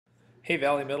Hey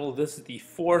Valley Middle, this is the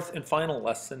fourth and final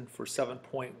lesson for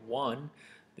 7.1.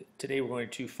 Today we're going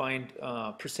to find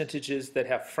percentages that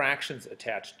have fractions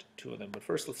attached to them. But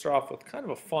first let's start off with kind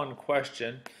of a fun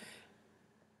question.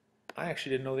 I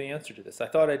actually didn't know the answer to this. I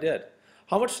thought I did.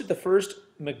 How much did the first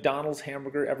McDonald's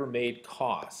hamburger ever made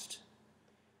cost?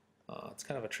 It's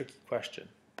kind of a tricky question.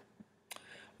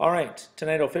 All right,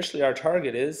 tonight officially our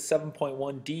target is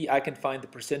 7.1D. I can find the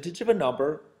percentage of a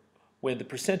number when the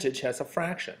percentage has a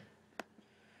fraction.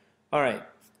 All right,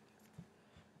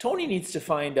 Tony needs to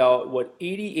find out what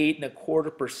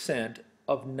 88.25%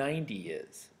 of 90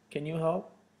 is. Can you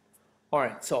help? All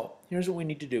right, so here's what we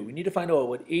need to do. We need to find out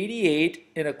what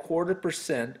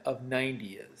 88.25% of 90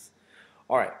 is.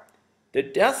 All right, the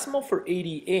decimal for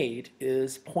 88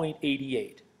 is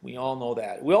 0.88. We all know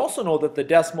that. We also know that the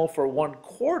decimal for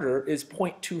 1/4 is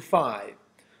 0.25.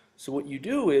 So what you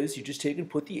do is you just take and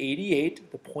put the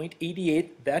 88, the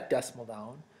 0.88, that decimal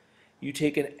down. You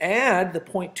take and add the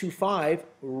 0.25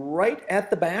 right at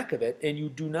the back of it, and you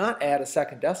do not add a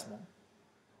second decimal.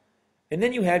 And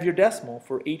then you have your decimal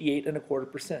for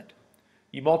 88.25%.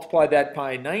 You multiply that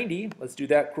by 90. Let's do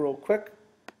that real quick.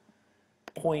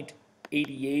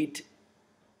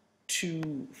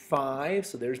 0.8825,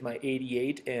 so there's my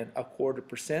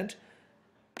 88.25%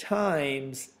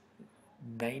 times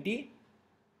 90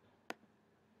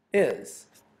 is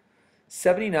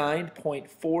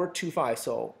 79.425.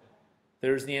 So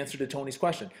there's the answer to Tony's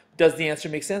question. Does the answer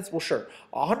make sense? Well, sure.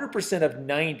 100% of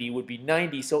 90 would be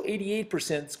 90, so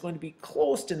 88% is going to be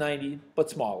close to 90, but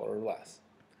smaller or less.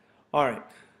 All right,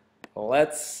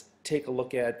 let's take a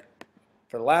look at,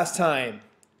 for the last time,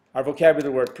 our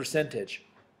vocabulary word percentage.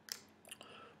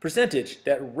 Percentage,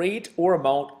 that rate or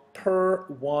amount per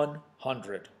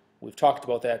 100. We've talked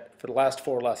about that for the last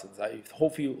 4 lessons.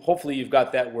 Hopefully you've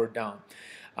got that word down.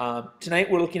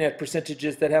 Tonight we're looking at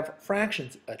percentages that have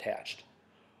fractions attached.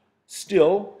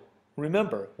 Still,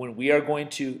 remember, when we are going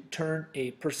to turn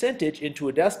a percentage into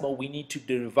a decimal, we need to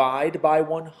divide by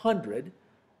 100,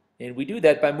 and we do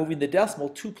that by moving the decimal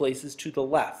 2 places to the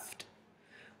left.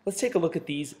 Let's take a look at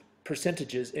these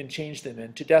percentages and change them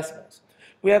into decimals.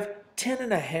 We have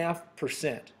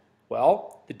 10.5%.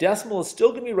 Well, the decimal is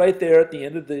still going to be right there at the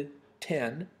end of the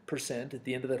 10%, at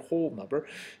the end of that whole number.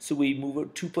 So we move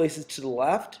it 2 places to the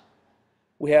left.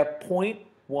 We have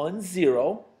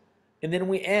 0.10, and then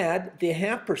we add the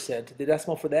 0.5%. The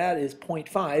decimal for that is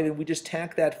 0.5, and we just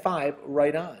tack that 5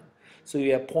 right on. So we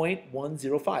have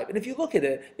 0.105. And if you look at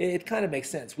it, it kind of makes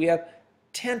sense. We have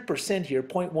 10% here,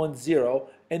 0.10,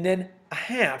 and then a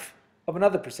half of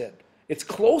another percent. It's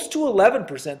close to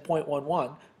 11%,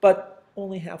 0.11, but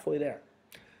only halfway there.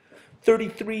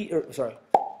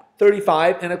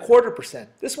 35.25%.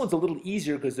 This one's a little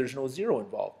easier because there's no zero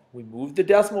involved. We move the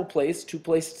decimal place 2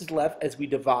 places to the left as we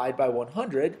divide by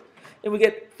 100, and we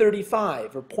get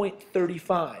 35, or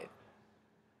 0.35.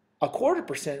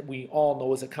 1/4%, we all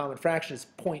know is a common fraction, is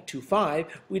 0.25.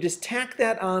 We just tack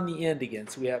that on the end again.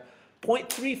 So we have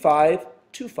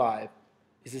 0.3525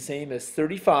 is the same as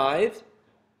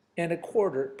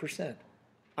 35.25%.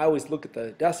 I always look at the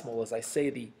decimal as I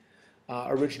say the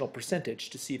original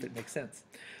percentage to see if it makes sense.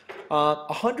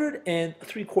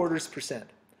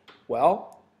 103/4%.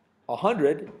 Well,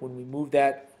 100, when we move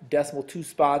that decimal 2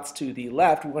 spots to the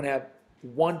left, we're going to have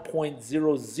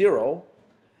 1.00,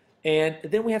 and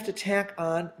then we have to tack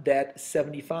on that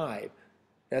 75.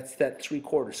 That's that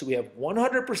 3/4. So we have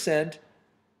 100%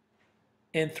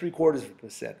 and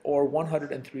 3/4%, or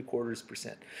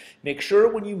 103/4%. Make sure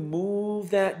when you move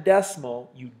that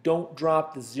decimal, you don't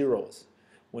drop the zeros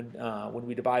when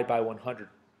we divide by 100,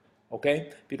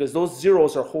 okay? Because those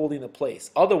zeros are holding the place.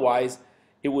 Otherwise,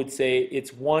 it would say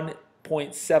it's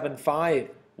 1.75,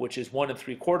 which is 1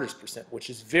 3/4%, which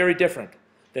is very different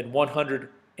than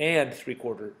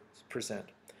 103/4%.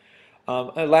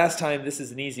 Last time, this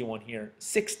is an easy one here,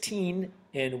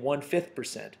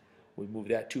 16.15%. We move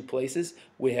that 2 places.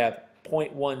 We have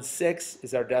 0.16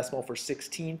 is our decimal for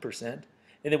 16%,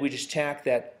 and then we just tack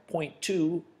that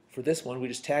 0.2 for this one. We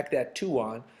just tack that 2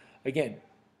 on. Again,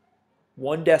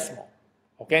 1 decimal,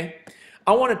 okay?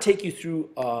 I want to take you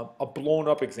through a blown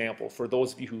up example for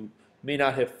those of you who may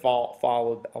not have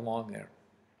followed along there.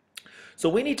 So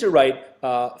we need to write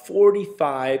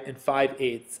 45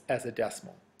 5/8 as a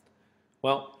decimal.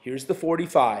 Well, here's the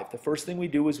 45. The first thing we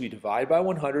do is we divide by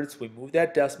 100, so we move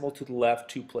that decimal to the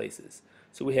left 2 places.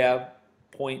 So we have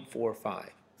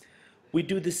 0.45. We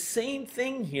do the same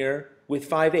thing here with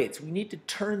 5/8. We need to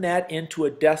turn that into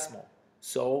a decimal.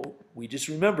 So we just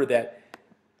remember that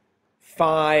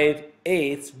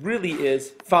 5/8 really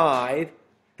is 5,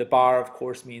 the bar of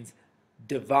course means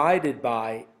divided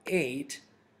by 8,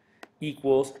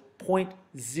 equals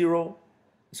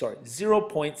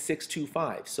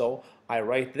 0.625. So I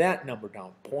write that number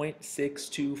down,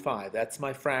 0.625. That's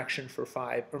my fraction for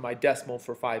 5, or my decimal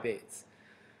for 5/8.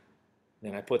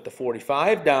 Then I put the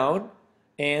 45 down,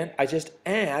 and I just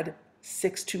add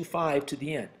 625 to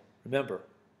the end. Remember,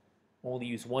 only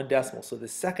use one decimal, so the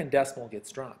second decimal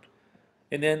gets dropped.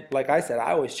 And then, like I said,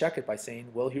 I always check it by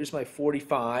saying, well, here's my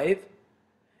 45,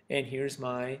 and here's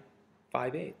my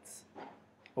 5/8.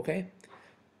 Okay?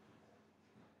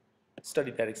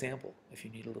 Study that example if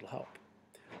you need a little help.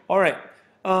 All right,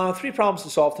 3 problems to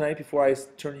solve tonight before I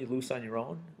turn you loose on your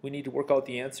own. We need to work out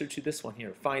the answer to this one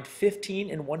here. Find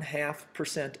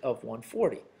 15.5% of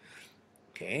 140.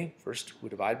 Okay, first we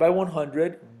divide by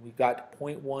 100. We've got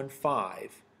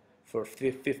 0.15 for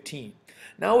 15.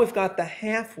 Now we've got the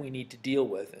half we need to deal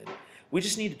with, and we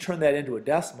just need to turn that into a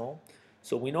decimal.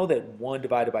 So we know that 1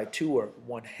 divided by 2, or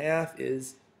 1/2,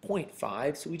 is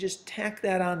 0.5, so we just tack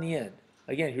that on the end.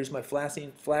 Again, here's my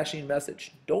flashing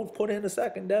message. Don't put in a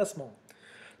second decimal.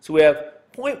 So we have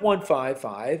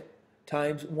 0.155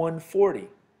 times 140. If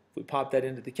we pop that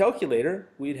into the calculator,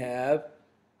 we'd have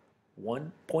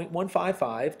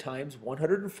 1.155 times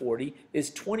 140 is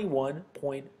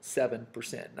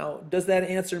 21.7%. Now, does that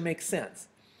answer make sense?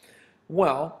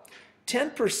 Well,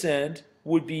 10%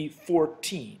 would be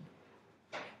 14.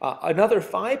 Another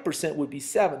 5% would be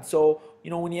 7. So,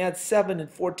 when you add 7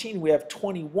 and 14, we have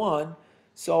 21.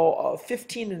 So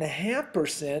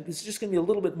 15.5% is just going to be a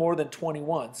little bit more than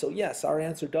 21. So yes, our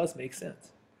answer does make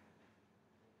sense.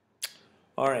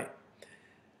 All right.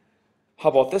 How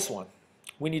about this one?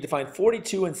 We need to find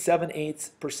 42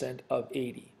 7/8% of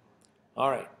 80. All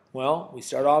right. Well, we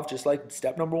start off just like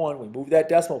step number 1. We move that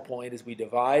decimal point. As we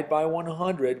divide by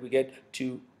 100, we get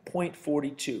to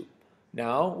 0.42.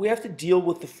 Now we have to deal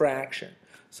with the fraction.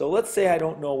 So let's say I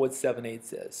don't know what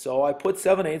 7/8 is. So I put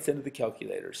 7/8 into the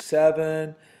calculator.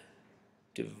 7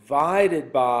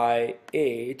 divided by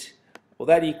 8, well,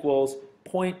 that equals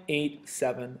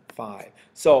 0.875.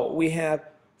 So we have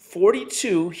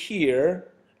 42 here,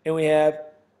 and we have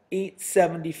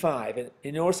 875. And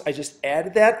notice I just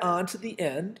added that on to the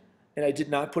end, and I did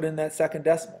not put in that second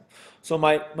decimal. So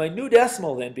my new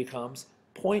decimal then becomes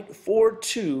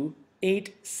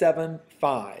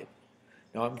 0.42875.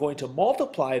 Now I'm going to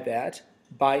multiply that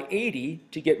by 80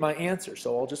 to get my answer.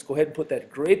 So I'll just go ahead and put that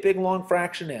great big long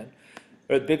fraction in,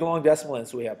 or the big long decimal in.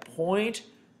 So we have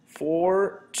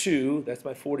 0.42, that's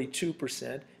my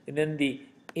 42%, and then the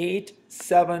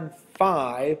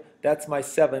 875, that's my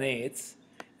 7/8.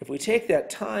 If we take that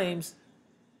times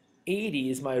 80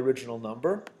 is my original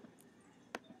number,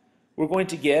 we're going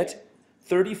to get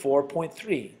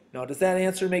 34.3. Now does that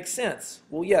answer make sense?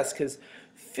 Well, yes, because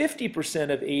 50%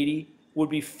 of 80 would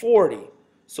be 40.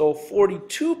 So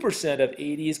 42% of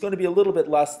 80 is going to be a little bit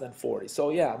less than 40. So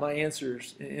yeah, my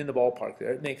answer's in the ballpark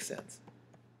there. It makes sense.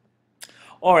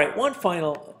 All right, one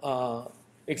final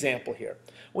example here.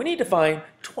 We need to find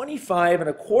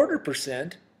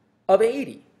 25.25% of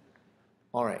 80.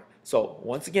 All right, so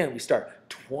once again, we start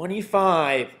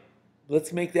 25.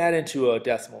 Let's make that into a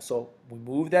decimal. So we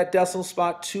move that decimal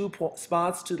spot 2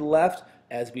 spots to the left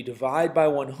as we divide by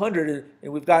 100,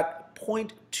 and we've got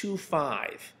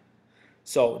 0.25.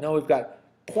 So now we've got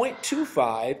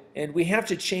 0.25, and we have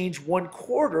to change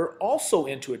 1/4 also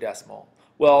into a decimal.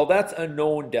 Well, that's a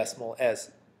known decimal,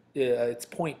 as it's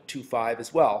 0.25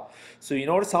 as well. So you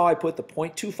notice how I put the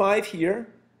 0.25 here,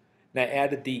 and I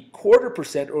added the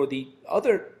 1/4% or the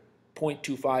other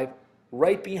 0.25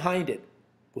 right behind it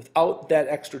without that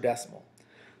extra decimal.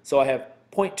 So I have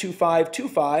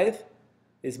 0.2525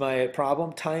 is my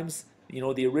problem times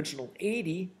the original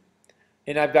 80,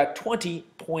 and I've got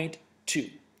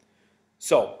 20.2.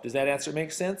 So does that answer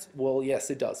make sense? Well, yes,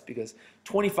 it does, because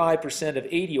 25% of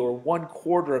 80, or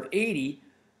 1/4 of 80,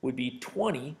 would be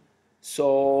 20.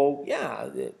 So yeah,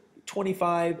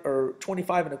 25 or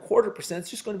 25.25% is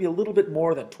just going to be a little bit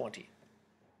more than 20.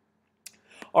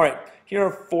 All right, here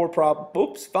are 5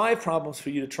 problems for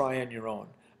you to try on your own.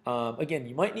 Again,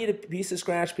 you might need a piece of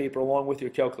scratch paper along with your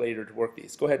calculator to work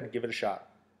these. Go ahead and give it a shot.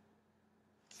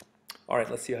 All right,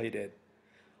 let's see how you did.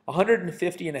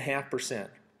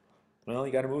 150.5%. Well,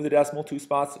 you got to move the decimal 2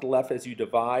 spots to the left as you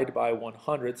divide by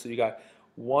 100. So you got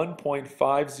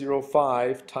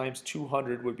 1.505 times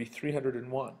 200 would be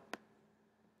 301.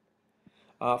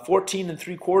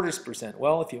 14.75%.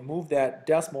 Well, if you move that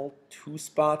decimal 2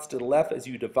 spots to the left as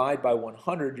you divide by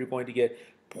 100, you're going to get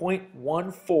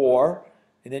 0.14,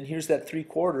 and then here's that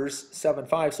 3/4,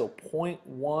 75. So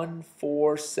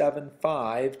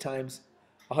 0.1475 times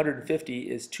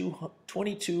 150 is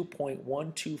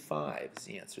 22.125 is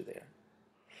the answer there.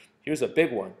 Here's a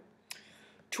big one.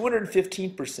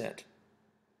 215%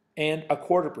 and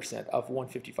 1/4% of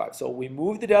 155. So we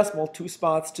move the decimal 2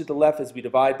 spots to the left as we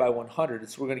divide by 100.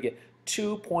 So we're going to get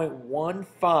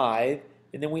 2.15,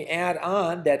 and then we add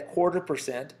on that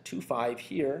 1/4%, 25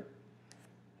 here,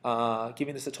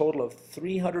 giving us a total of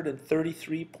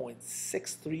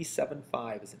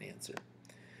 333.6375 as an answer.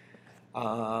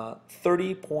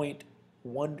 30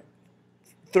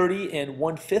 and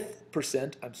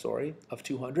 1/5%, I'm sorry, of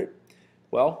 200.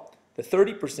 Well, the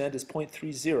 30% is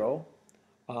 0.30.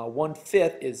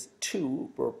 1/5 is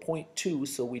 2, or 0.2,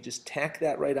 so we just tack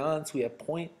that right on. So we have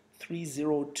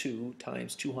 0.302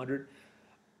 times 200.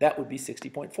 That would be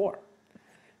 60.4.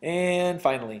 And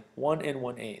finally, 1 and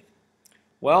 1/8.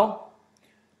 Well,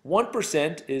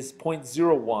 1% is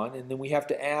 0.01, and then we have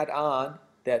to add on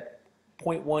that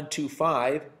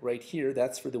 0.125 right here.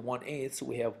 That's for the 1/8. So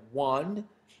we have 1,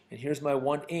 and here's my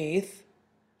 1/8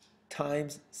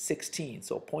 times 16.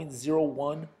 So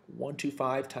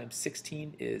 0.01125 times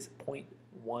 16 is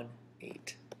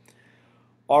 0.18.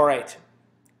 All right.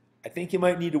 I think you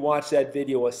might need to watch that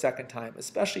video a second time,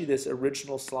 especially this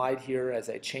original slide here as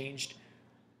I changed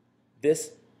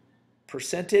this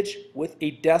percentage with a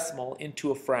decimal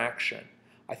into a fraction.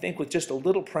 I think with just a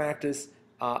little practice,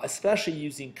 especially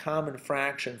using common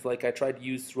fractions like I tried to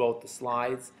use throughout the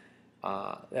slides,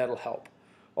 that'll help.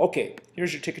 Okay,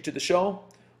 here's your ticket to the show.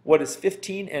 What is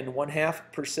 15 and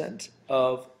 1/2%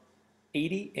 of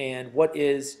 80, and what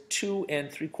is 2 and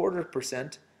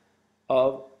 3/4%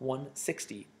 of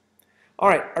 160? All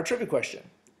right, our trivia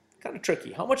question. Kind of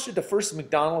tricky. How much did the first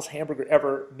McDonald's hamburger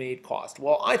ever made cost?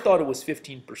 Well, I thought it was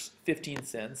 15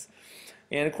 cents.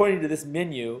 And according to this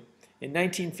menu, in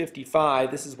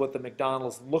 1955, this is what the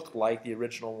McDonald's looked like, the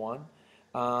original one.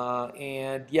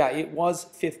 And yeah, it was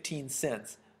 15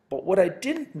 cents. But what I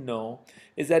didn't know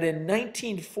is that in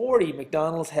 1940,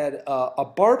 McDonald's had a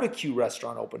barbecue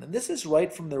restaurant open. And this is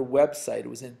right from their website. It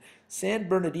was in San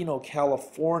Bernardino,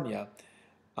 California.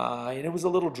 And it was a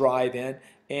little drive-in.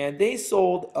 And they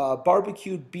sold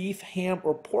barbecued beef, ham,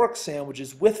 or pork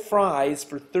sandwiches with fries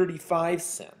for 35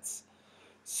 cents.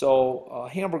 So a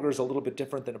hamburger is a little bit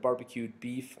different than a barbecued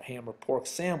beef, ham, or pork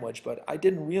sandwich. But I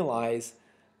didn't realize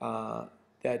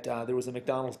that there was a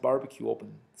McDonald's barbecue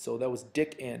open. So that was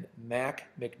Dick and Mac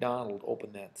McDonald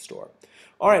opened that store.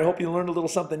 All right, I hope you learned a little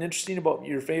something interesting about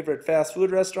your favorite fast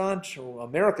food restaurant, or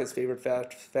America's favorite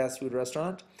fast food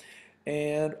restaurant.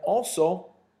 And also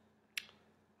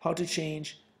how to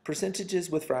change percentages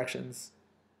with fractions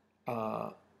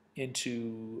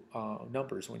into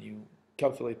numbers when you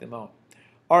calculate them out.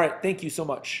 All right, thank you so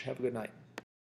much. Have a good night.